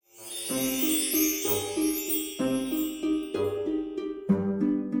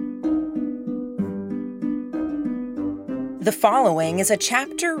The following is a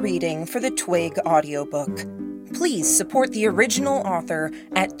chapter reading for the Twig audiobook. Please support the original author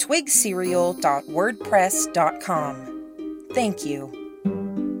at twigserial.wordpress.com. Thank you.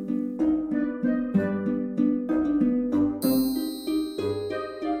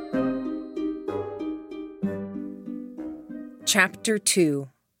 Chapter 2.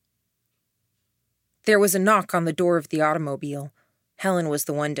 There was a knock on the door of the automobile. Helen was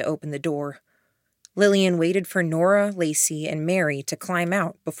the one to open the door. Lillian waited for Nora, Lacey, and Mary to climb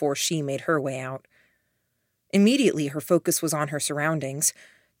out before she made her way out. Immediately, her focus was on her surroundings.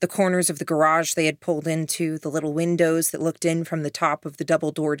 The corners of the garage they had pulled into, the little windows that looked in from the top of the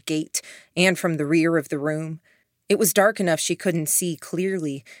double-doored gate, and from the rear of the room. It was dark enough she couldn't see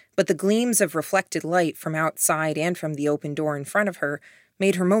clearly, but the gleams of reflected light from outside and from the open door in front of her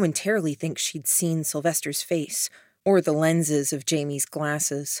made her momentarily think she'd seen Sylvester's face, or the lenses of Jamie's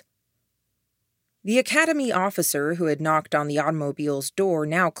glasses. The academy officer who had knocked on the automobile's door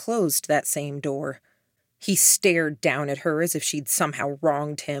now closed that same door. He stared down at her as if she'd somehow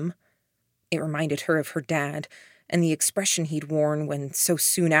wronged him. It reminded her of her dad, and the expression he'd worn when, so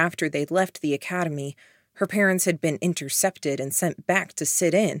soon after they'd left the academy, her parents had been intercepted and sent back to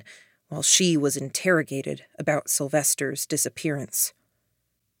sit in, while she was interrogated about Sylvester's disappearance.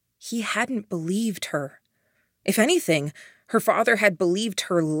 He hadn't believed her. If anything, her father had believed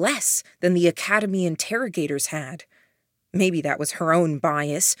her less than the academy interrogators had. Maybe that was her own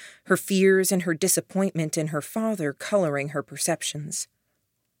bias, her fears and her disappointment in her father coloring her perceptions.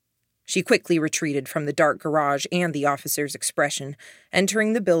 She quickly retreated from the dark garage and the officer's expression,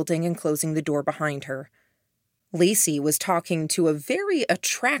 entering the building and closing the door behind her. Lacey was talking to a very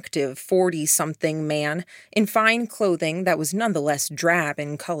attractive 40-something man in fine clothing that was nonetheless drab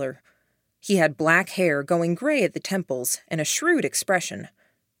in color. He had black hair going gray at the temples and a shrewd expression.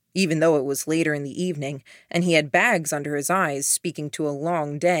 Even though it was later in the evening, and he had bags under his eyes speaking to a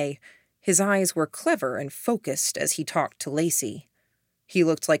long day, his eyes were clever and focused as he talked to Lacey. He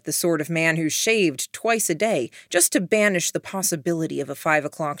looked like the sort of man who shaved twice a day just to banish the possibility of a 5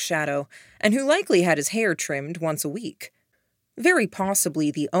 o'clock shadow, and who likely had his hair trimmed once a week. Very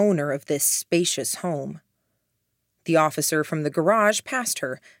possibly the owner of this spacious home. The officer from the garage passed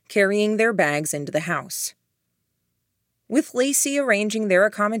her, carrying their bags into the house. With Lacey arranging their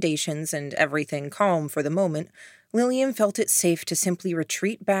accommodations and everything calm for the moment, Lillian felt it safe to simply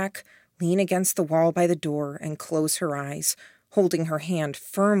retreat back, lean against the wall by the door, and close her eyes, holding her hand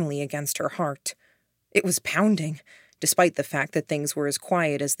firmly against her heart. It was pounding, despite the fact that things were as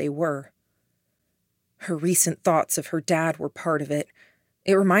quiet as they were. Her recent thoughts of her dad were part of it.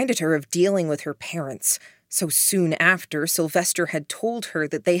 It reminded her of dealing with her parents, so soon after Sylvester had told her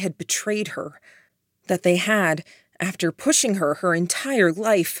that they had betrayed her, that they had, after pushing her entire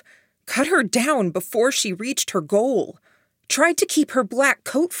life, cut her down before she reached her goal, tried to keep her black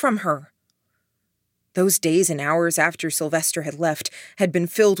coat from her. Those days and hours after Sylvester had left had been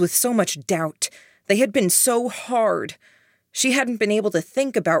filled with so much doubt. They had been so hard. She hadn't been able to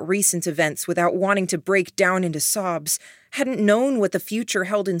think about recent events without wanting to break down into sobs, hadn't known what the future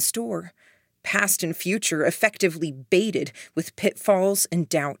held in store. Past and future effectively baited with pitfalls and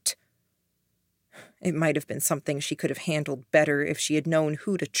doubt. It might have been something she could have handled better if she had known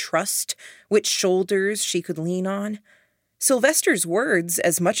who to trust, which shoulders she could lean on. Sylvester's words,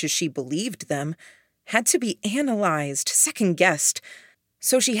 as much as she believed them, had to be analyzed, second-guessed,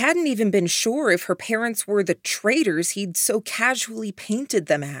 so she hadn't even been sure if her parents were the traitors he'd so casually painted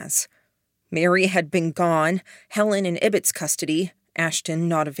them as. Mary had been gone, Helen in Ibbott's custody, Ashton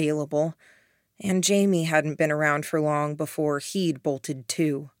not available, and Jamie hadn't been around for long before he'd bolted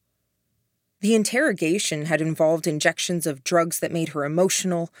too. The interrogation had involved injections of drugs that made her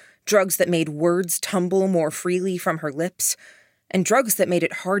emotional, drugs that made words tumble more freely from her lips, and drugs that made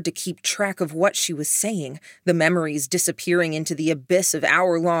it hard to keep track of what she was saying, the memories disappearing into the abyss of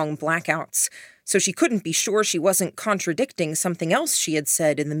hour-long blackouts, so she couldn't be sure she wasn't contradicting something else she had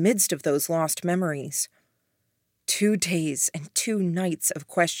said in the midst of those lost memories. 2 days and 2 nights of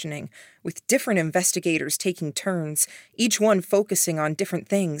questioning, with different investigators taking turns, each one focusing on different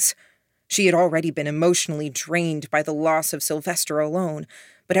things. She had already been emotionally drained by the loss of Sylvester alone,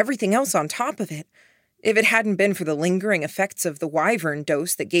 but everything else on top of it. If it hadn't been for the lingering effects of the wyvern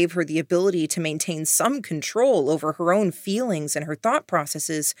dose that gave her the ability to maintain some control over her own feelings and her thought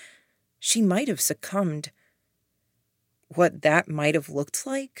processes, she might have succumbed. What that might have looked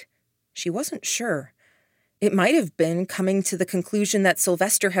like? She wasn't sure. It might have been coming to the conclusion that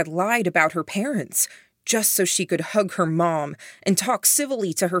Sylvester had lied about her parents, just so she could hug her mom and talk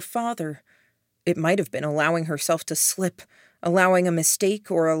civilly to her father. It might have been allowing herself to slip, allowing a mistake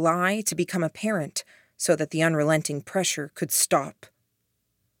or a lie to become apparent, so that the unrelenting pressure could stop.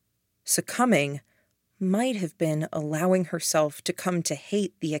 Succumbing might have been allowing herself to come to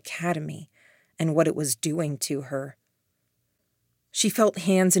hate the academy and what it was doing to her. She felt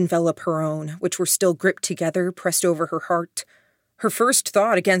hands envelop her own, which were still gripped together, pressed over her heart. Her first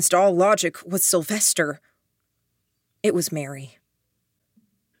thought, against all logic, was Sylvester. It was Mary.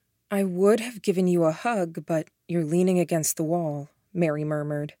 "I would have given you a hug, but you're leaning against the wall," Mary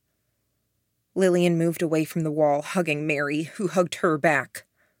murmured. Lillian moved away from the wall, hugging Mary, who hugged her back.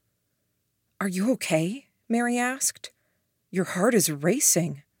 "Are you okay?" Mary asked. "Your heart is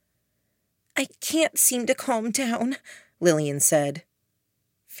racing." "I can't seem to calm down," Lillian said.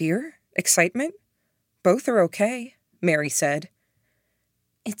 "Fear? Excitement? Both are okay," Mary said.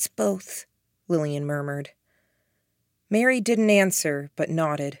 "It's both," Lillian murmured. Mary didn't answer, but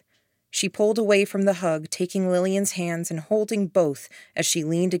nodded. She pulled away from the hug, taking Lillian's hands and holding both as she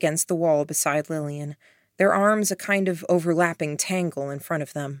leaned against the wall beside Lillian, their arms a kind of overlapping tangle in front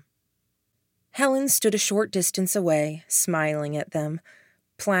of them. Helen stood a short distance away, smiling at them,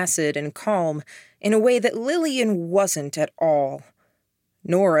 placid and calm, in a way that Lillian wasn't at all.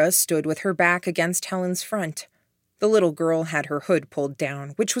 Nora stood with her back against Helen's front. The little girl had her hood pulled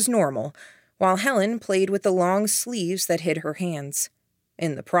down, which was normal, while Helen played with the long sleeves that hid her hands.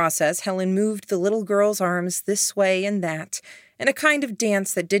 In the process, Helen moved the little girl's arms this way and that, in a kind of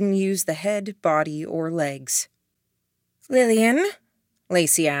dance that didn't use the head, body, or legs. "Lillian?"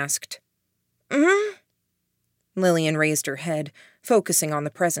 Lacey asked. "Mm-hmm." Lillian raised her head, focusing on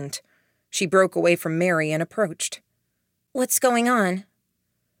the present. She broke away from Mary and approached. "What's going on?"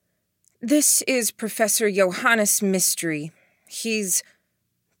 "This is Professor Johannes Mystery. He's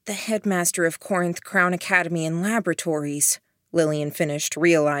the headmaster of Corinth Crown Academy and Laboratories," Lillian finished,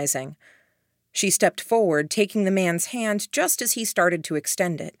 realizing. She stepped forward, taking the man's hand just as he started to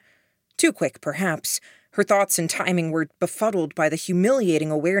extend it. Too quick, perhaps. Her thoughts and timing were befuddled by the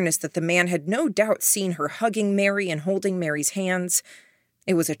humiliating awareness that the man had no doubt seen her hugging Mary and holding Mary's hands.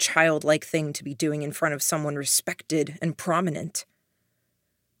 It was a childlike thing to be doing in front of someone respected and prominent.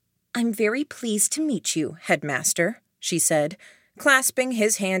 "I'm very pleased to meet you, Headmaster," she said, clasping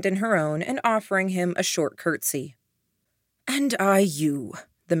his hand in her own and offering him a short curtsy. "And I you,"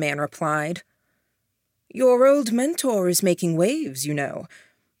 the man replied. "Your old mentor is making waves, you know.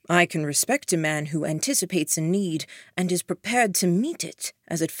 I can respect a man who anticipates a need and is prepared to meet it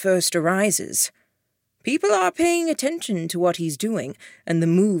as it first arises. People are paying attention to what he's doing and the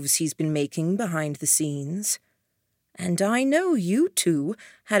moves he's been making behind the scenes. And I know you two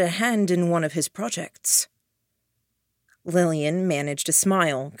had a hand in one of his projects." Lillian managed a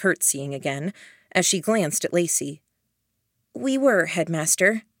smile, curtsying again, as she glanced at Lacey. "We were,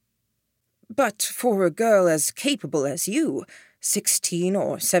 Headmaster." "But for a girl as capable as you, 16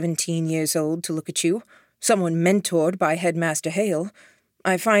 or 17 years old to look at you, someone mentored by Headmaster Hale,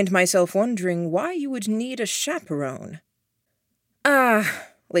 I find myself wondering why you would need a chaperone."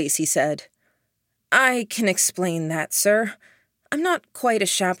 "Ah," Lacey said. "I can explain that, sir. I'm not quite a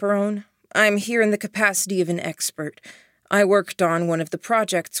chaperone. I'm here in the capacity of an expert. I worked on one of the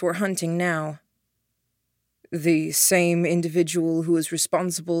projects we're hunting now." "The same individual who is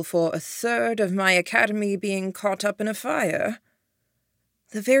responsible for a third of my academy being caught up in a fire?"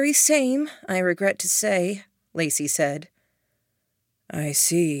 "The very same, I regret to say," Lacey said. "I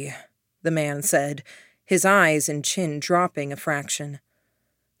see," the man said, his eyes and chin dropping a fraction.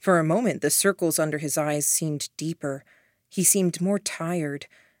 For a moment, the circles under his eyes seemed deeper. He seemed more tired,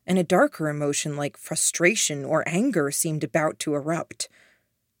 and a darker emotion like frustration or anger seemed about to erupt.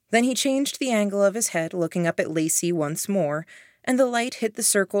 Then he changed the angle of his head, looking up at Lacey once more, and the light hit the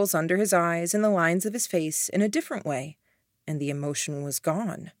circles under his eyes and the lines of his face in a different way, and the emotion was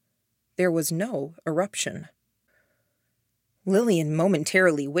gone. There was no eruption. Lillian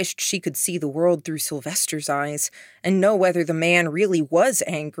momentarily wished she could see the world through Sylvester's eyes and know whether the man really was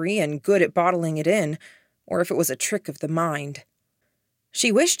angry and good at bottling it in, or if it was a trick of the mind.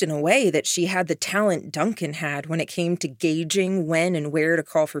 She wished in a way that she had the talent Duncan had when it came to gauging when and where to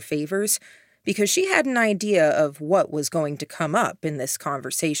call for favors, because she had an idea of what was going to come up in this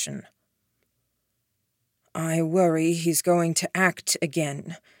conversation. "I worry he's going to act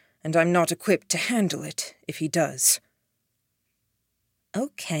again, and I'm not equipped to handle it if he does."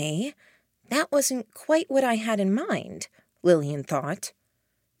 "Okay, that wasn't quite what I had in mind," Lillian thought.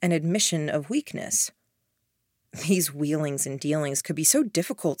 An admission of weakness. These wheelings and dealings could be so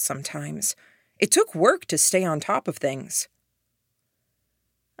difficult sometimes. It took work to stay on top of things.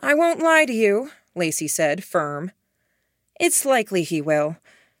 "I won't lie to you," Lacey said, firm. "It's likely he will.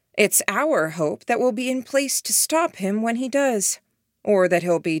 It's our hope that we'll be in place to stop him when he does. or that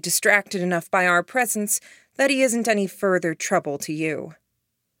he'll be distracted enough by our presence that he isn't any further trouble to you."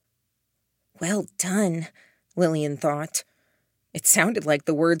 Well done, Lillian thought. It sounded like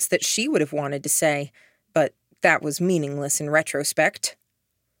the words that she would have wanted to say, but that was meaningless in retrospect.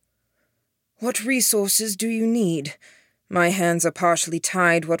 "What resources do you need? My hands are partially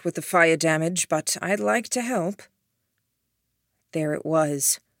tied, what with the fire damage, but I'd like to help." There it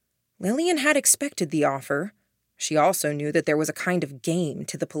was. Lillian had expected the offer. She also knew that there was a kind of game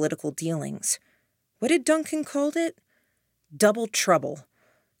to the political dealings. What had Duncan called it? Double trouble.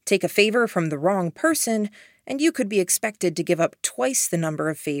 Take a favor from the wrong person, and you could be expected to give up twice the number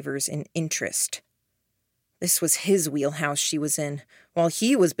of favors in interest. This was his wheelhouse she was in, while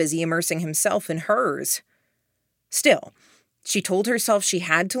he was busy immersing himself in hers. Still, she told herself she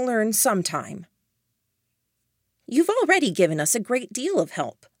had to learn sometime. "You've already given us a great deal of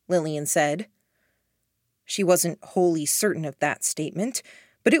help," Lillian said. She wasn't wholly certain of that statement,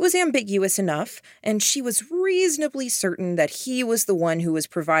 but it was ambiguous enough, and she was reasonably certain that he was the one who was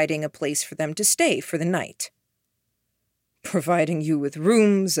providing a place for them to stay for the night. "Providing you with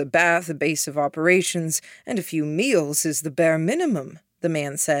rooms, a bath, a base of operations, and a few meals is the bare minimum," the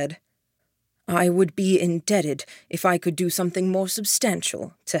man said. "I would be indebted if I could do something more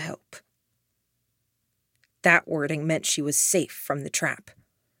substantial to help." That wording meant she was safe from the trap.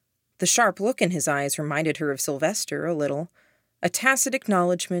 The sharp look in his eyes reminded her of Sylvester a little, a tacit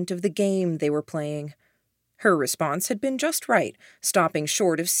acknowledgement of the game they were playing. Her response had been just right, stopping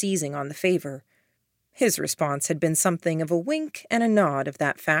short of seizing on the favor. His response had been something of a wink and a nod of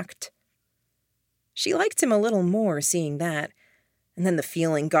that fact. She liked him a little more seeing that, and then the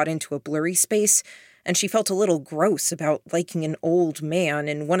feeling got into a blurry space, and she felt a little gross about liking an old man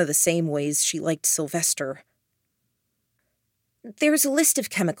in one of the same ways she liked Sylvester. "There's a list of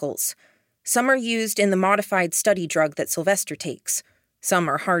chemicals. Some are used in the modified study drug that Sylvester takes. Some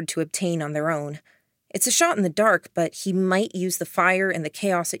are hard to obtain on their own. It's a shot in the dark, but he might use the fire and the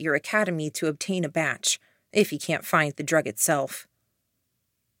chaos at your academy to obtain a batch, if he can't find the drug itself."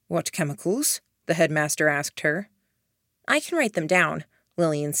 "What chemicals?" the headmaster asked her. "I can write them down,"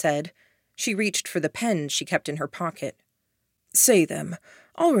 Lillian said. She reached for the pen she kept in her pocket. "Say them.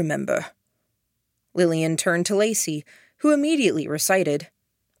 I'll remember." Lillian turned to Lacey, who immediately recited,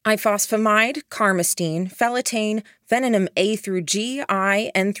 "Ifosfamide, carmustine, phelatane, venenom A through G,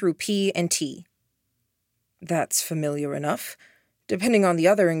 I, N through P, and T." "That's familiar enough. Depending on the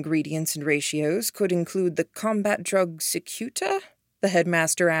other ingredients and ratios, could include the combat drug Cicuta?" the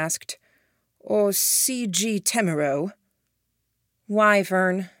headmaster asked. "Or C.G. Temero?"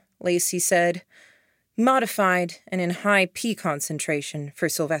 "Wyvern," Lacey said. "Modified and in high P concentration for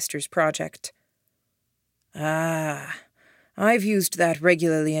Sylvester's project." "Ah, I've used that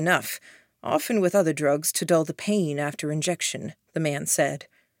regularly enough, often with other drugs to dull the pain after injection," the man said.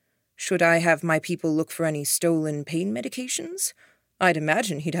 "Should I have my people look for any stolen pain medications? I'd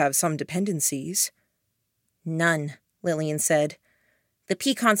imagine he'd have some dependencies." "None," Lillian said. "The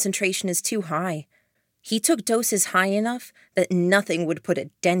P concentration is too high. He took doses high enough that nothing would put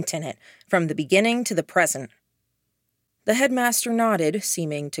a dent in it, from the beginning to the present." The headmaster nodded,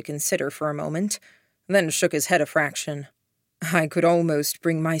 seeming to consider for a moment, then shook his head a fraction. "I could almost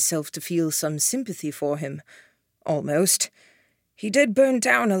bring myself to feel some sympathy for him. Almost. He did burn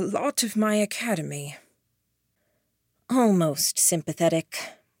down a lot of my academy." "Almost sympathetic,"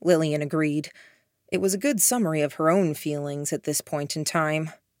 Lillian agreed. It was a good summary of her own feelings at this point in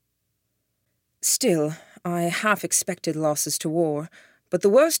time. "Still, I half expected losses to war, but the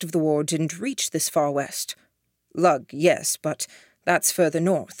worst of the war didn't reach this far west. Lug, yes, but that's further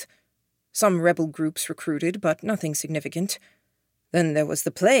north. Some rebel groups recruited, but nothing significant. Then there was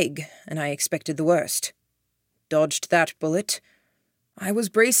the plague, and I expected the worst. Dodged that bullet. I was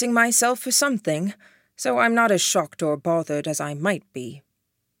bracing myself for something, so I'm not as shocked or bothered as I might be."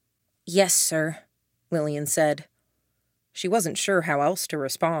 "Yes, sir," Lillian said. She wasn't sure how else to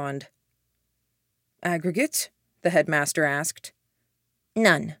respond. "Aggregate?" the headmaster asked.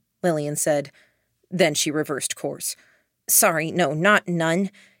 "None," Lillian said. Then she reversed course. "Sorry, no, not none.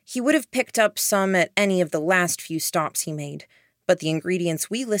 He would have picked up some at any of the last few stops he made, but the ingredients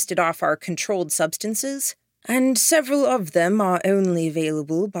we listed off are controlled substances, and several of them are only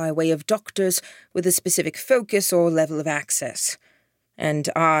available by way of doctors with a specific focus or level of access. And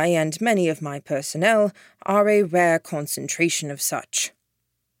I and many of my personnel are a rare concentration of such."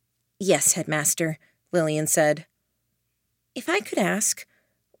 "Yes, headmaster," Lillian said. "If I could ask,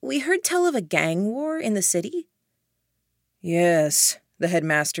 we heard tell of a gang war in the city?" "Yes," the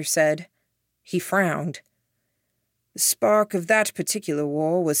headmaster said. He frowned. "The spark of that particular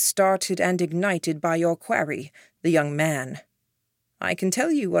war was started and ignited by your quarry, the young man." I can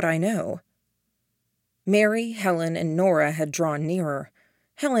tell you what I know." Mary, Helen, and Nora had drawn nearer.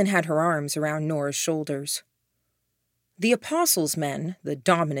 Helen had her arms around Nora's shoulders. The Apostles' men, the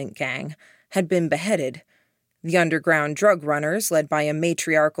dominant gang, had been beheaded. The underground drug runners, led by a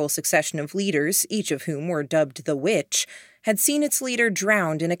matriarchal succession of leaders, each of whom were dubbed the Witch, had seen its leader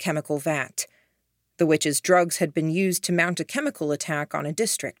drowned in a chemical vat. The Witch's drugs had been used to mount a chemical attack on a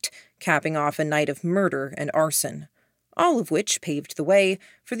district, capping off a night of murder and arson, all of which paved the way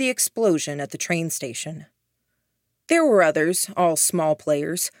for the explosion at the train station. There were others, all small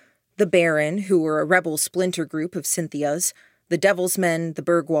players: the Baron, who were a rebel splinter group of Cynthia's, the Devil's Men, the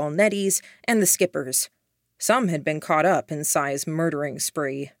Bergwall Netties, and the Skippers. Some had been caught up in Sai's murdering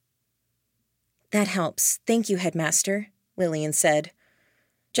spree. "That helps. Thank you, Headmaster," Lillian said.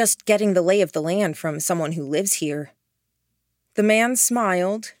 "Just getting the lay of the land from someone who lives here." The man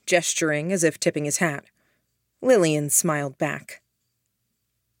smiled, gesturing as if tipping his hat. Lillian smiled back.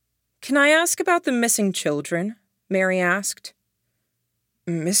 "Can I ask about the missing children?" Mary asked.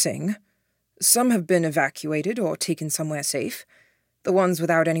 "Missing? Some have been evacuated or taken somewhere safe. The ones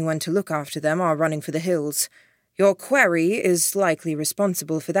without anyone to look after them are running for the hills. Your quarry is likely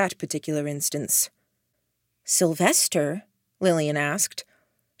responsible for that particular instance." "Sylvester?" Lillian asked.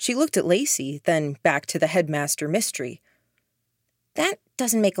 She looked at Lacey, then back to the Headmaster mystery. "That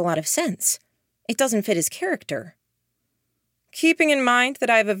doesn't make a lot of sense. It doesn't fit his character." "Keeping in mind that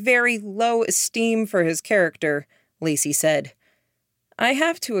I have a very low esteem for his character," Lacey said, "I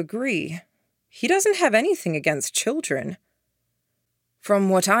have to agree. He doesn't have anything against children. From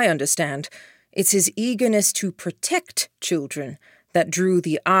what I understand, it's his eagerness to protect children that drew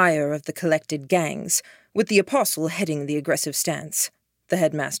the ire of the collected gangs, with the Apostle heading the aggressive stance," the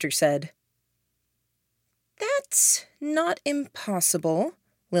Headmaster said. "That's not impossible,"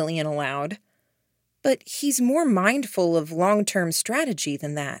 Lillian allowed. "But he's more mindful of long-term strategy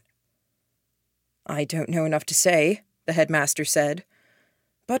than that." "I don't know enough to say," the Headmaster said.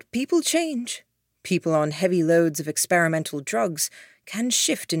 "But people change. People on heavy loads of experimental drugs can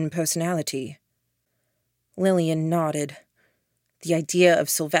shift in personality." Lillian nodded. The idea of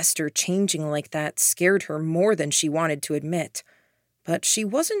Sylvester changing like that scared her more than she wanted to admit, but she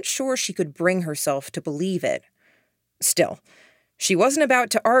wasn't sure she could bring herself to believe it. Still, she wasn't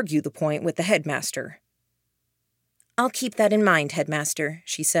about to argue the point with the Headmaster. "I'll keep that in mind, Headmaster,"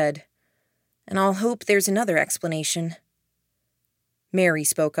 she said. "And I'll hope there's another explanation." Mary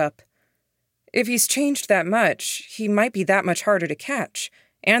spoke up. "If he's changed that much, he might be that much harder to catch,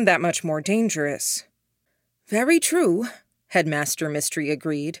 and that much more dangerous." "Very true," Headmaster Mystery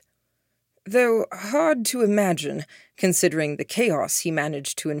agreed. "Though hard to imagine, considering the chaos he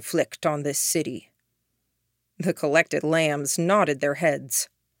managed to inflict on this city." The collected lambs nodded their heads.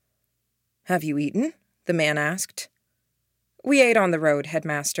 "Have you eaten?" the man asked. "We ate on the road,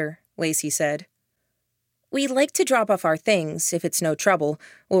 Headmaster," Lacey said. "We'd like to drop off our things, if it's no trouble.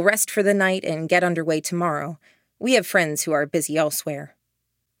 We'll rest for the night and get underway tomorrow. We have friends who are busy elsewhere."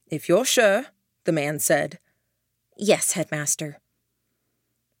 "If you're sure," the man said. "Yes, Headmaster."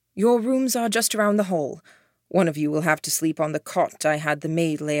 "Your rooms are just around the hall. One of you will have to sleep on the cot I had the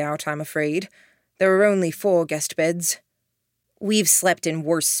maid lay out, I'm afraid. There are only 4 guest beds." "We've slept in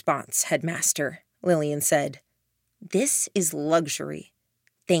worse spots, Headmaster," Lillian said. "This is luxury.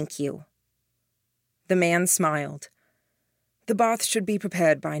 Thank you." The man smiled. "The bath should be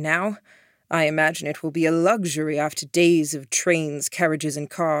prepared by now. I imagine it will be a luxury after days of trains, carriages, and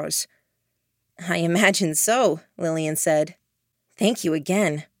cars." "I imagine so," Lillian said. "Thank you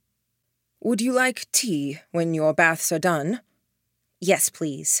again." "Would you like tea when your baths are done?" "Yes,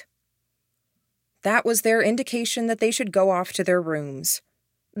 please." That was their indication that they should go off to their rooms.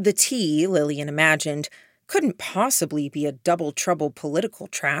 The tea, Lillian imagined, couldn't possibly be a double-trouble political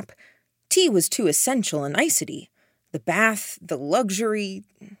trap. Tea was too essential a nicety. The bath, the luxury...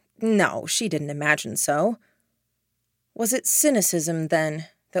 No, she didn't imagine so. Was it cynicism, then,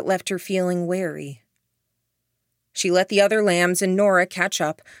 that left her feeling wary? She let the other lambs and Nora catch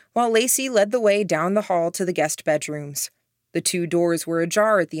up, while Lacey led the way down the hall to the guest bedrooms. The 2 doors were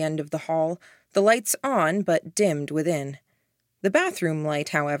ajar at the end of the hall, the lights on but dimmed within. The bathroom light,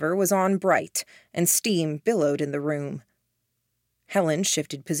 however, was on bright, and steam billowed in the room. Helen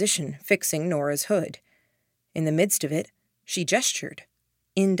shifted position, fixing Nora's hood. In the midst of it, she gestured.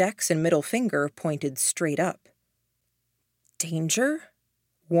 Index and middle finger pointed straight up. Danger?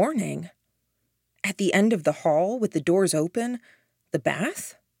 Warning? At the end of the hall, with the doors open, the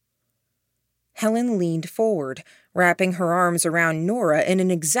bath? Helen leaned forward, wrapping her arms around Nora in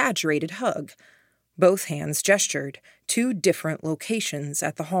an exaggerated hug. Both hands gestured, 2 different locations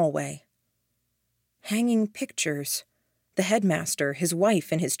at the hallway. Hanging pictures. The headmaster, his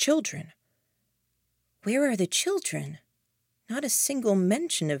wife, and his children. Where are the children? Not a single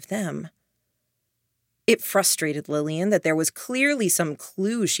mention of them. It frustrated Lillian that there was clearly some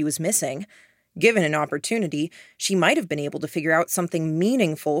clue she was missing. Given an opportunity, she might have been able to figure out something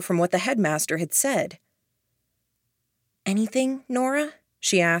meaningful from what the headmaster had said. "Anything, Nora?"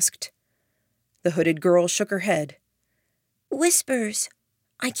 she asked. The hooded girl shook her head. "Whispers.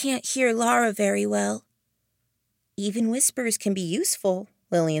 I can't hear Lara very well." "Even whispers can be useful,"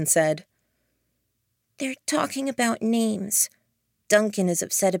 Lillian said. "They're talking about names. Duncan is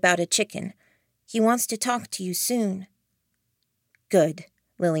upset about a chicken. He wants to talk to you soon." "Good,"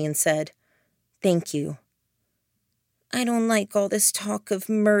 Lillian said. "Thank you." "I don't like all this talk of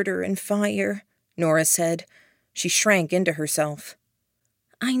murder and fire," Nora said. She shrank into herself.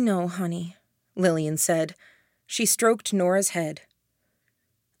 "I know, honey," Lillian said. She stroked Nora's head.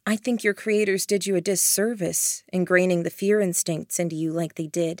 "I think your creators did you a disservice, ingraining the fear instincts into you like they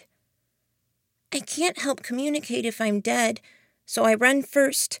did." "I can't help communicate if I'm dead, so I run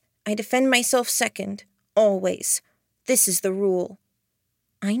first. I defend myself second, always. This is the rule."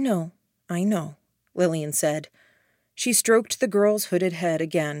 I know, Lillian said. She stroked the girl's hooded head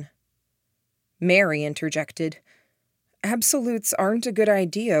again. Mary interjected. "Absolutes aren't a good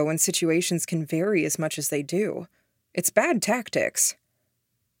idea when situations can vary as much as they do. It's bad tactics."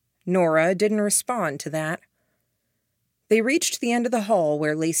 Nora didn't respond to that. They reached the end of the hall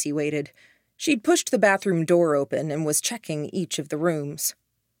where Lacey waited. She'd pushed the bathroom door open and was checking each of the rooms.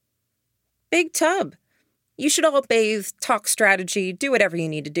 "Big tub. You should all bathe, talk strategy, do whatever you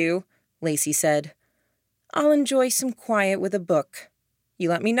need to do," Lacey said. "I'll enjoy some quiet with a book. You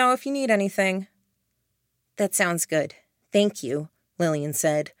let me know if you need anything." "That sounds good. Thank you," Lillian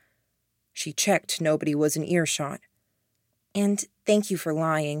said. She checked nobody was in earshot. "And thank you for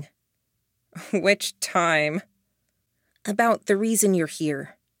lying." "Which time?" "About the reason you're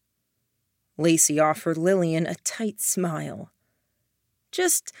here." Lacey offered Lillian a tight smile.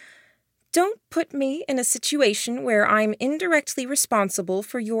 "Just don't put me in a situation where I'm indirectly responsible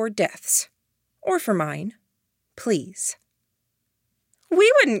for your deaths. Or for mine. Please."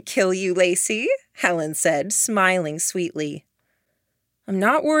 "We wouldn't kill you, Lacey," Helen said, smiling sweetly. "I'm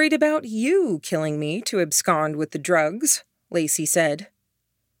not worried about you killing me to abscond with the drugs," Lacey said.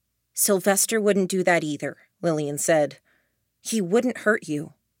 "Sylvester wouldn't do that either," Lillian said. "He wouldn't hurt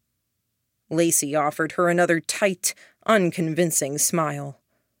you." Lacey offered her another tight, unconvincing smile.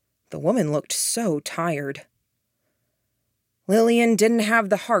 The woman looked so tired. Lillian didn't have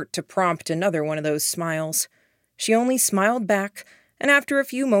the heart to prompt another one of those smiles. She only smiled back, and after a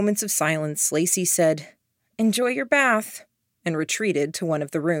few moments of silence, Lacey said, "Enjoy your bath," and retreated to one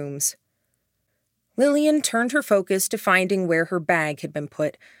of the rooms. Lillian turned her focus to finding where her bag had been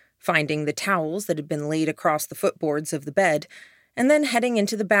put, finding the towels that had been laid across the footboards of the bed, and then heading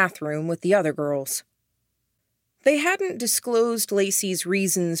into the bathroom with the other girls. They hadn't disclosed Lacey's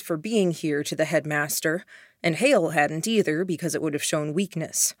reasons for being here to the headmaster, and Hale hadn't either because it would have shown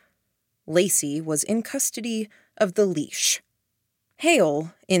weakness. Lacey was in custody of the leash.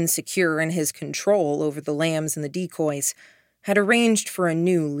 Hale, insecure in his control over the lambs and the decoys, had arranged for a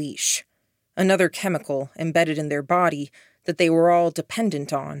new leash, another chemical embedded in their body that they were all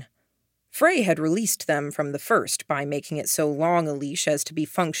dependent on. Frey had released them from the first by making it so long a leash as to be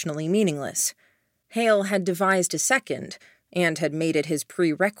functionally meaningless. Hale had devised a second, and had made it his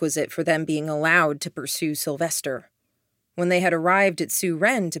prerequisite for them being allowed to pursue Sylvester. When they had arrived at Sue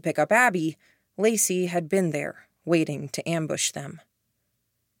Wren to pick up Abby, Lacey had been there, waiting to ambush them.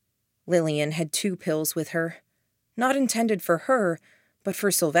 Lillian had 2 pills with her, not intended for her, but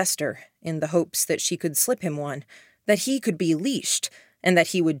for Sylvester, in the hopes that she could slip him one, that he could be leashed, and that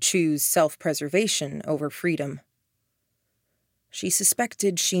he would choose self-preservation over freedom. She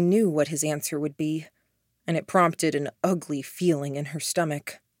suspected she knew what his answer would be, and it prompted an ugly feeling in her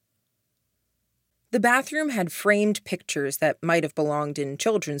stomach. The bathroom had framed pictures that might have belonged in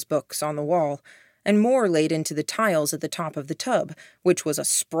children's books on the wall, and more laid into the tiles at the top of the tub, which was a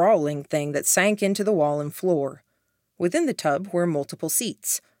sprawling thing that sank into the wall and floor. Within the tub were multiple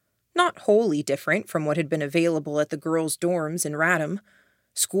seats, not wholly different from what had been available at the girls' dorms in Radham.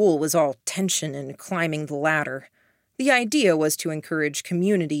 School was all tension and climbing the ladder. The idea was to encourage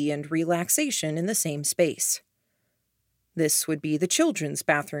community and relaxation in the same space. This would be the children's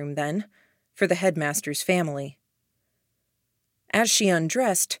bathroom, then, for the headmaster's family. As she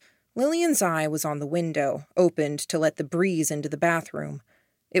undressed, Lillian's eye was on the window, opened to let the breeze into the bathroom.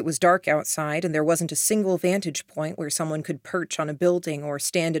 It was dark outside, and there wasn't a single vantage point where someone could perch on a building or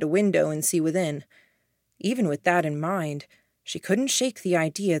stand at a window and see within. Even with that in mind, she couldn't shake the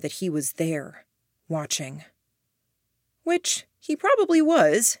idea that he was there, watching. which he probably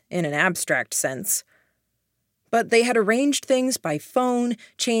was, in an abstract sense. But they had arranged things by phone,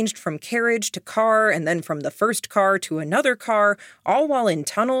 changed from carriage to car, and then from the first car to another car, all while in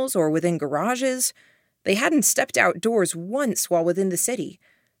tunnels or within garages. They hadn't stepped outdoors once while within the city.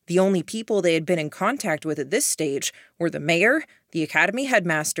 The only people they had been in contact with at this stage were the mayor, the academy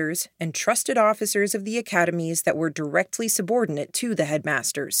headmasters, and trusted officers of the academies that were directly subordinate to the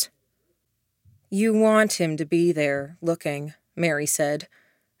headmasters. "You want him to be there, looking," Mary said,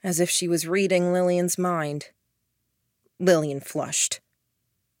 as if she was reading Lillian's mind. Lillian flushed.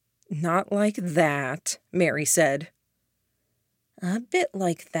 "Not like that," Mary said. "A bit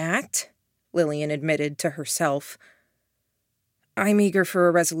like that," Lillian admitted to herself. "I'm eager for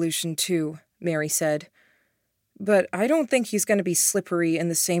a resolution, too," Mary said. "But I don't think he's going to be slippery in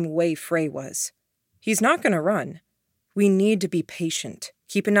the same way Frey was. He's not going to run. We need to be patient.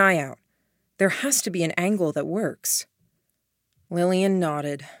 Keep an eye out. There has to be an angle that works." Lillian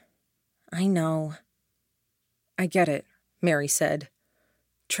nodded. "I know." "I get it," Mary said.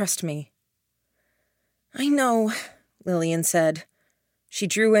 "Trust me." "I know," Lillian said. She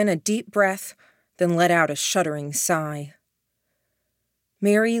drew in a deep breath, then let out a shuddering sigh.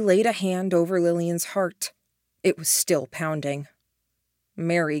 Mary laid a hand over Lillian's heart. It was still pounding.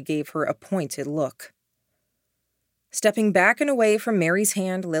 Mary gave her a pointed look. Stepping back and away from Mary's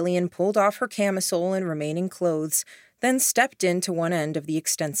hand, Lillian pulled off her camisole and remaining clothes, then stepped into one end of the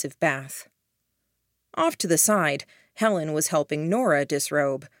extensive bath. Off to the side, Helen was helping Nora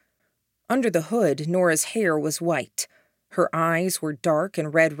disrobe. Under the hood, Nora's hair was white. Her eyes were dark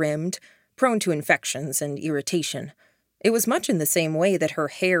and red-rimmed, prone to infections and irritation. It was much in the same way that her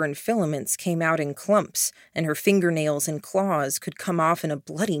hair and filaments came out in clumps, and her fingernails and claws could come off in a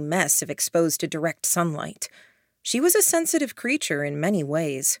bloody mess if exposed to direct sunlight. She was a sensitive creature in many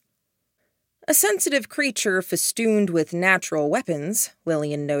ways. A sensitive creature festooned with natural weapons,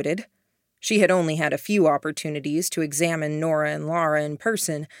 Lillian noted. She had only had a few opportunities to examine Nora and Lara in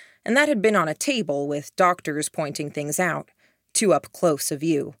person, and that had been on a table with doctors pointing things out, too up close a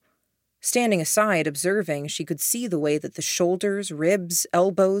view. Standing aside, observing, she could see the way that the shoulders, ribs,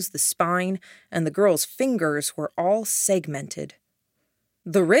 elbows, the spine, and the girl's fingers were all segmented.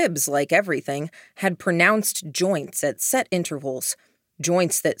 The ribs, like everything, had pronounced joints at set intervals,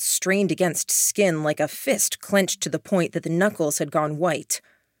 joints that strained against skin like a fist clenched to the point that the knuckles had gone white.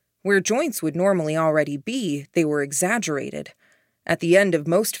 Where joints would normally already be, they were exaggerated. At the end of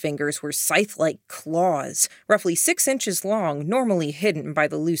most fingers were scythe-like claws, roughly 6 inches long, normally hidden by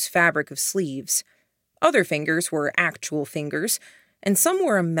the loose fabric of sleeves. Other fingers were actual fingers, and some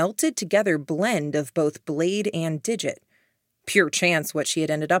were a melted-together blend of both blade and digit. Pure chance what she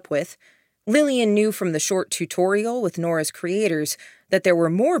had ended up with. Lillian knew from the short tutorial with Nora's creators that there were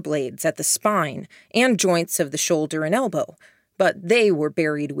more blades at the spine and joints of the shoulder and elbow, but they were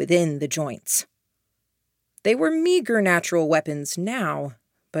buried within the joints. They were meager natural weapons now,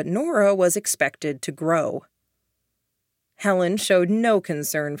 but Nora was expected to grow. Helen showed no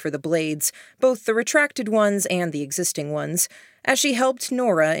concern for the blades, both the retracted ones and the existing ones, as she helped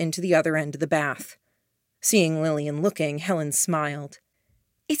Nora into the other end of the bath. Seeing Lillian looking, Helen smiled.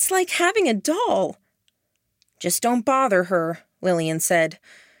 "It's like having a doll." "Just don't bother her," Lillian said.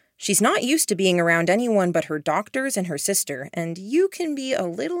 "She's not used to being around anyone but her doctors and her sister, and you can be a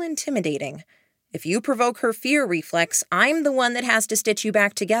little intimidating. If you provoke her fear reflex, I'm the one that has to stitch you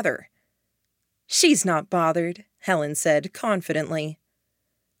back together." "She's not bothered," Helen said confidently.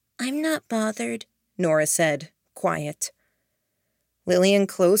 "I'm not bothered," Nora said, quiet. Lillian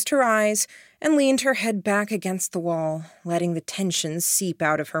closed her eyes and leaned her head back against the wall, letting the tension seep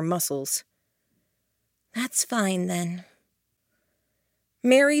out of her muscles. "That's fine, then."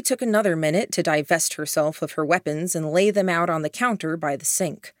 Mary took another minute to divest herself of her weapons and lay them out on the counter by the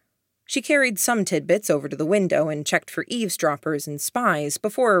sink. She carried some tidbits over to the window and checked for eavesdroppers and spies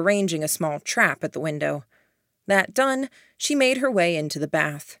before arranging a small trap at the window. That done, she made her way into the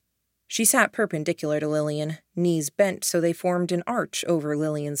bath. She sat perpendicular to Lillian, knees bent so they formed an arch over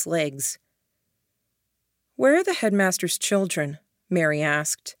Lillian's legs. "Where are the headmaster's children?" Mary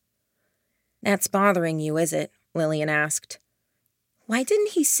asked. "That's bothering you, is it?" Lillian asked. "Why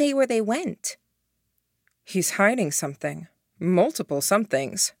didn't he say where they went?" "He's hiding something. Multiple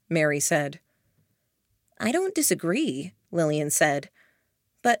somethings," Mary said. "I don't disagree," Lillian said.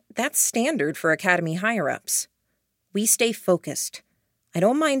 "But that's standard for academy higher-ups. We stay focused. I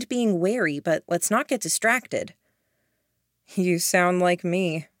don't mind being wary, but let's not get distracted." "You sound like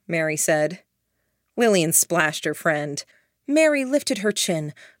me," Mary said. Lillian splashed her friend. Mary lifted her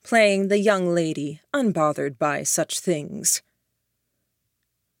chin, playing the young lady, unbothered by such things.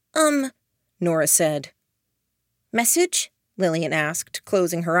 Nora said. Message? Lillian asked,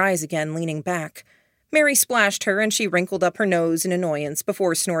 closing her eyes again, leaning back. Mary splashed her, and she wrinkled up her nose in annoyance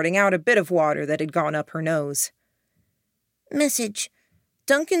before snorting out a bit of water that had gone up her nose. Message.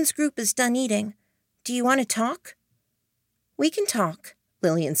 Duncan's group is done eating. Do you want to talk? We can talk,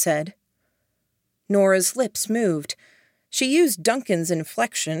 Lillian said. Nora's lips moved. She used Duncan's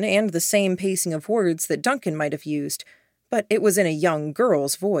inflection and the same pacing of words that Duncan might have used, but it was in a young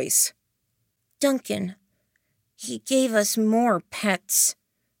girl's voice. Duncan. He gave us more pets.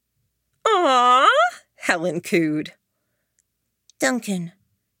 Aww, Helen cooed. Duncan.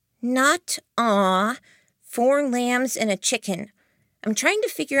 Not aw. 4 lambs and a chicken. I'm trying to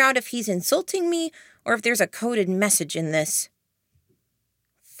figure out if he's insulting me or if there's a coded message in this.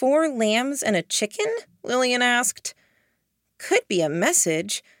 4 lambs and a chicken? Lillian asked. Could be a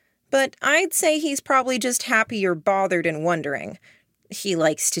message, but I'd say he's probably just happy you're bothered and wondering. He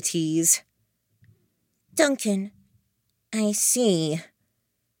likes to tease. Duncan. I see.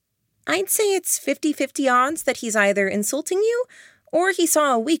 I'd say it's 50-50 odds that he's either insulting you or he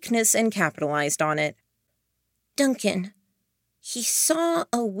saw a weakness and capitalized on it. Duncan, he saw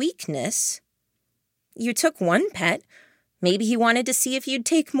a weakness? You took 1 pet. Maybe he wanted to see if you'd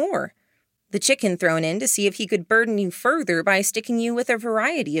take more. The chicken thrown in to see if he could burden you further by sticking you with a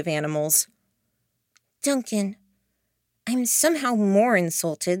variety of animals. Duncan, I'm somehow more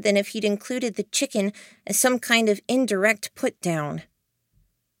insulted than if he'd included the chicken as some kind of indirect put-down.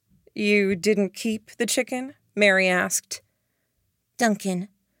 You didn't keep the chicken? Mary asked. Duncan,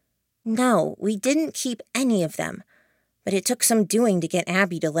 no, we didn't keep any of them, but it took some doing to get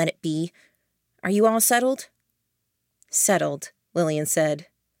Abby to let it be. Are you all settled? Settled, Lillian said.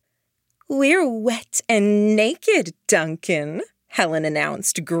 We're wet and naked, Duncan, Helen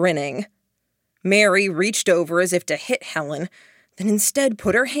announced, grinning. Mary reached over as if to hit Helen, then instead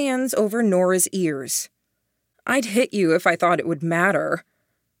put her hands over Nora's ears. I'd hit you if I thought it would matter.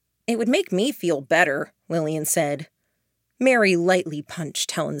 It would make me feel better, Lillian said. Mary lightly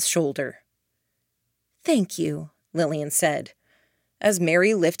punched Helen's shoulder. Thank you, Lillian said. As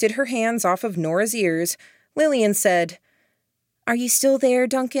Mary lifted her hands off of Nora's ears, Lillian said, Are you still there,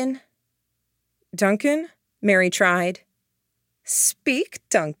 Duncan? Duncan? Mary tried. Speak,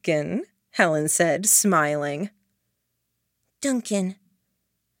 Duncan, Helen said, smiling. Duncan,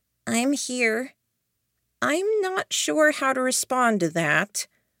 I'm here. I'm not sure how to respond to that.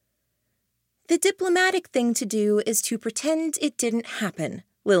 The diplomatic thing to do is to pretend it didn't happen,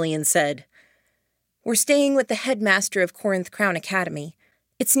 Lillian said. We're staying with the headmaster of Corinth Crown Academy.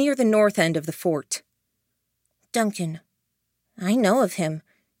 It's near the north end of the fort. Duncan, I know of him.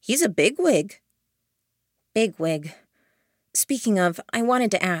 He's a bigwig. Bigwig. Speaking of, I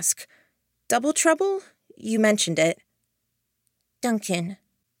wanted to ask, Double Trouble? You mentioned it. Duncan,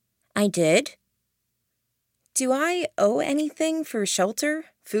 I did. Do I owe anything for shelter,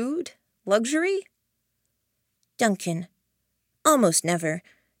 food, luxury? Duncan, almost never.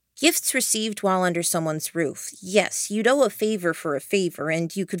 Gifts received while under someone's roof. Yes, you'd owe a favor for a favor,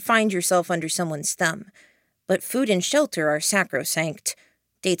 and you could find yourself under someone's thumb. But food and shelter are sacrosanct.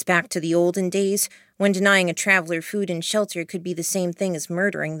 Dates back to the olden days, when denying a traveler food and shelter could be the same thing as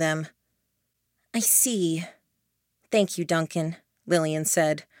murdering them. I see. Thank you, Duncan, Lillian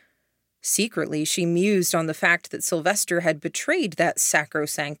said. Secretly, she mused on the fact that Sylvester had betrayed that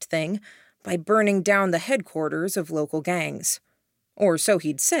sacrosanct thing by burning down the headquarters of local gangs. Or so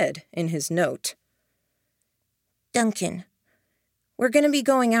he'd said in his note. Duncan, we're going to be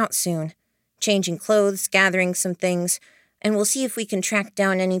going out soon, changing clothes, gathering some things, and we'll see if we can track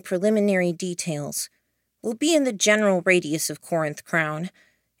down any preliminary details. We'll be in the general radius of Corinth Crown.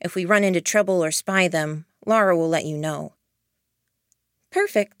 If we run into trouble or spy them, Laura will let you know.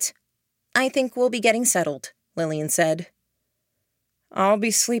 Perfect. I think we'll be getting settled, Lillian said. I'll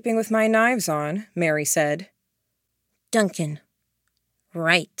be sleeping with my knives on, Mary said. Duncan.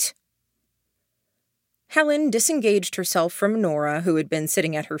 Right. Helen disengaged herself from Nora, who had been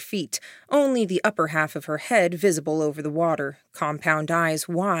sitting at her feet, only the upper half of her head visible over the water, compound eyes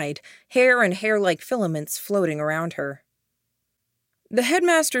wide, hair and hair-like filaments floating around her. The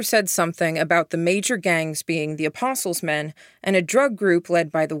headmaster said something about the major gangs being the Apostles' Men and a drug group led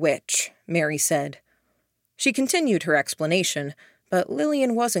by the witch, Mary said. She continued her explanation, but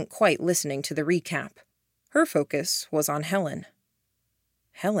Lillian wasn't quite listening to the recap. Her focus was on Helen.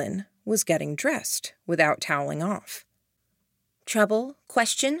 Helen was getting dressed without toweling off. Trouble?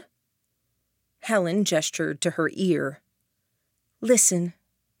 Question? Helen gestured to her ear. Listen,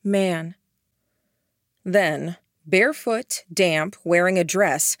 man. Then, barefoot, damp, wearing a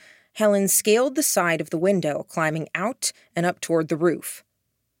dress, Helen scaled the side of the window, climbing out and up toward the roof.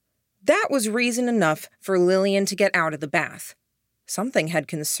 That was reason enough for Lillian to get out of the bath. Something had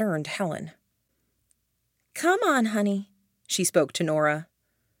concerned Helen. "Come on, honey," she spoke to Nora.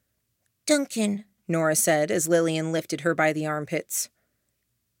 "Duncan," Nora said as Lillian lifted her by the armpits.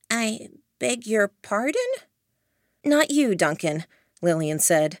 "I beg your pardon?" "Not you, Duncan," Lillian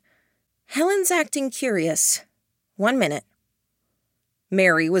said. "Helen's acting curious. 1 minute."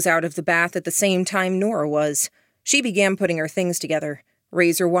 Mary was out of the bath at the same time Nora was. She began putting her things together: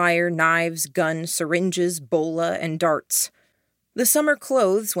 razor wire, knives, gun, syringes, bola, and darts. The summer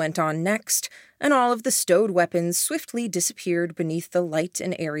clothes went on next, and all of the stowed weapons swiftly disappeared beneath the light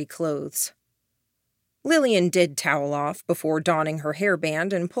and airy clothes. Lillian did towel off before donning her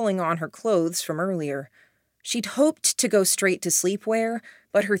hairband and pulling on her clothes from earlier. She'd hoped to go straight to sleepwear,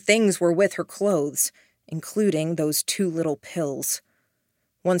 but her things were with her clothes, including those 2 little pills.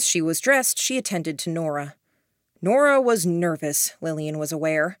 Once she was dressed, she attended to Nora. Nora was nervous, Lillian was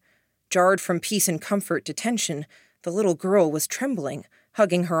aware. Jarred from peace and comfort to tension, the little girl was trembling,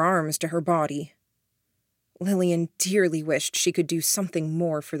 hugging her arms to her body. Lillian dearly wished she could do something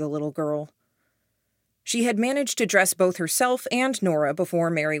more for the little girl. She had managed to dress both herself and Nora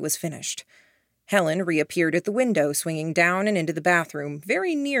before Mary was finished. Helen reappeared at the window, swinging down and into the bathroom,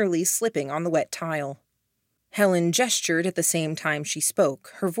 very nearly slipping on the wet tile. Helen gestured at the same time she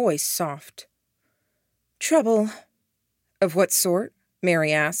spoke, her voice soft. "Trouble." "Of what sort?"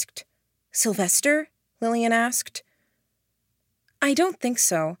 Mary asked. "Sylvester?" Lillian asked. "I don't think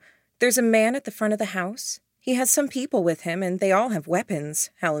so. There's a man at the front of the house. He has some people with him, and they all have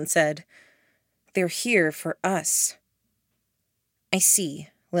weapons," Helen said. "They're here for us." "I see,"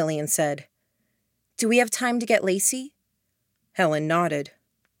 Lillian said. "Do we have time to get Lacey?" Helen nodded.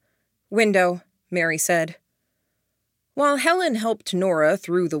 "Window," Mary said. While Helen helped Nora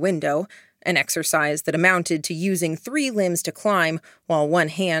through the window, an exercise that amounted to using 3 limbs to climb while one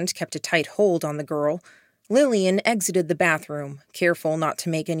hand kept a tight hold on the girl, Lillian exited the bathroom, careful not to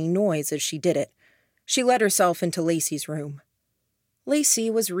make any noise as she did it. She let herself into Lacey's room. Lacey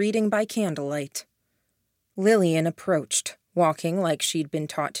was reading by candlelight. Lillian approached, walking like she'd been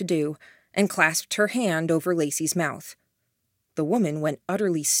taught to do, and clasped her hand over Lacey's mouth. The woman went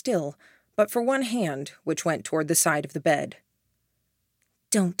utterly still, but for one hand, which went toward the side of the bed.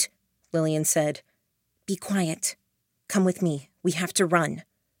 "Don't," Lillian said. "Be quiet. Come with me. We have to run."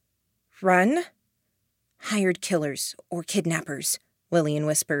 "Run?" "Hired killers or kidnappers," Lillian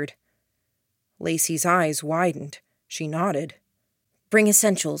whispered. Lacey's eyes widened. She nodded. "Bring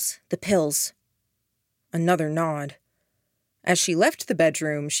essentials, the pills." Another nod. As she left the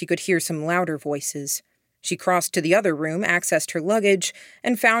bedroom, she could hear some louder voices. She crossed to the other room, accessed her luggage,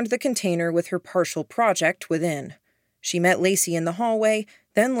 and found the container with her partial project within. She met Lacey in the hallway,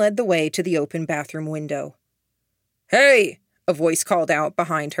 then led the way to the open bathroom window. "Hey!" a voice called out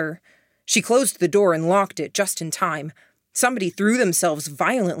behind her. She closed the door and locked it just in time. Somebody threw themselves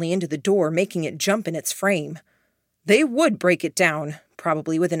violently into the door, making it jump in its frame. They would break it down,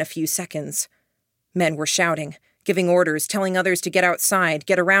 probably within a few seconds. Men were shouting, giving orders, telling others to get outside,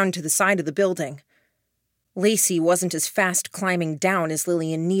 get around to the side of the building. Lacey wasn't as fast climbing down as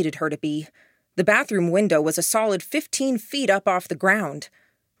Lillian needed her to be. The bathroom window was a solid 15 feet up off the ground.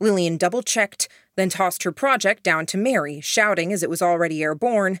 Lillian double-checked, then tossed her project down to Mary, shouting as it was already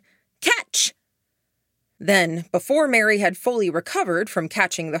airborne, "Catch!" Then, before Mary had fully recovered from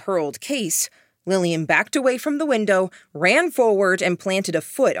catching the hurled case, Lillian backed away from the window, ran forward, and planted a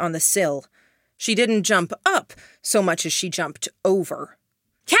foot on the sill. She didn't jump up so much as she jumped over.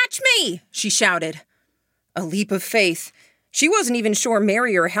 "Catch me!" she shouted. A leap of faith. She wasn't even sure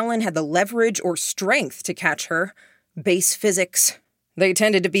Mary or Helen had the leverage or strength to catch her. Base physics. They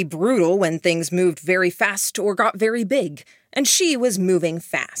tended to be brutal when things moved very fast or got very big, and she was moving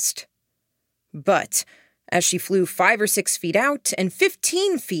fast. But as she flew 5 or 6 feet out and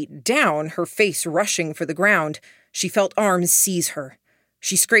 15 feet down, her face rushing for the ground, she felt arms seize her.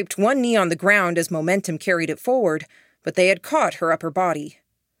 She scraped one knee on the ground as momentum carried it forward, but they had caught her upper body.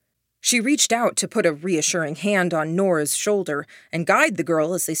 She reached out to put a reassuring hand on Nora's shoulder and guide the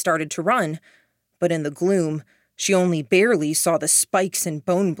girl as they started to run, but in the gloom, she only barely saw the spikes and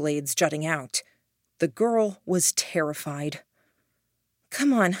bone blades jutting out. The girl was terrified.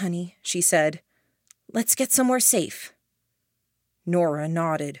 "Come on, honey," she said. "Let's get somewhere safe." Nora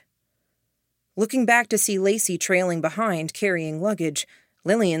nodded. Looking back to see Lacey trailing behind, carrying luggage,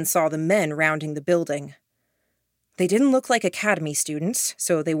 Lillian saw the men rounding the building. They didn't look like academy students,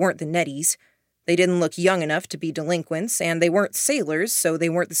 so they weren't the netties. They didn't look young enough to be delinquents, and they weren't sailors, so they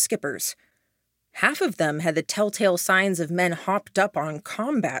weren't the skippers. Half of them had the telltale signs of men hopped up on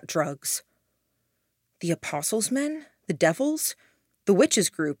combat drugs. The Apostles' men? The Devils? The witches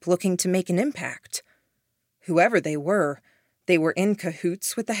group looking to make an impact. Whoever they were in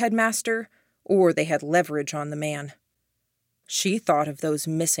cahoots with the headmaster, or they had leverage on the man. She thought of those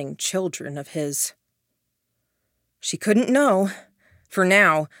missing children of his. She couldn't know. For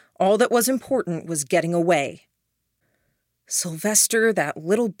now, all that was important was getting away. Sylvester, that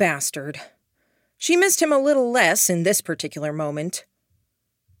little bastard. She missed him a little less in this particular moment.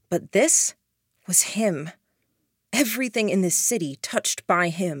 But this was him. Everything in this city touched by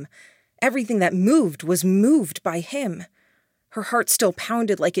him. Everything that moved was moved by him. Her heart still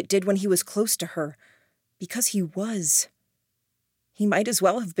pounded like it did when he was close to her. Because he was. He might as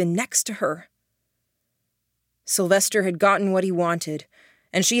well have been next to her. Sylvester had gotten what he wanted,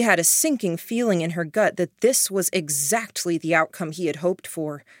 and she had a sinking feeling in her gut that this was exactly the outcome he had hoped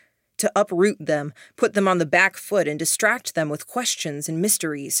for. To uproot them, put them on the back foot, and distract them with questions and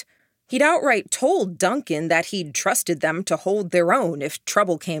mysteries. He'd outright told Duncan that he'd trusted them to hold their own if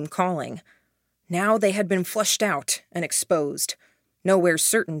trouble came calling. Now they had been flushed out and exposed, nowhere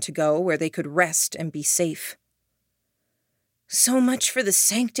certain to go where they could rest and be safe. So much for the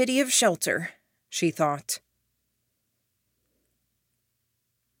sanctity of shelter, she thought.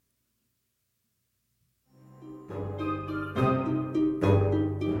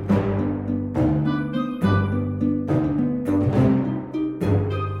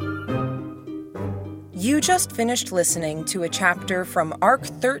 You just finished listening to a chapter from Arc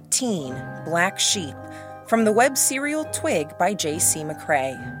 13, Black Sheep, from the web serial Twig by J.C.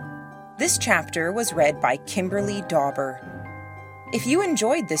 McCrae. This chapter was read by Kimberly Dauber. If you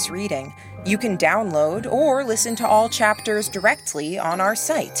enjoyed this reading, you can download or listen to all chapters directly on our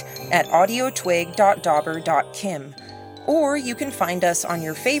site at audiotwig.dauber.kim, or you can find us on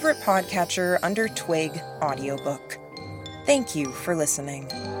your favorite podcatcher under Twig Audiobook. Thank you for listening.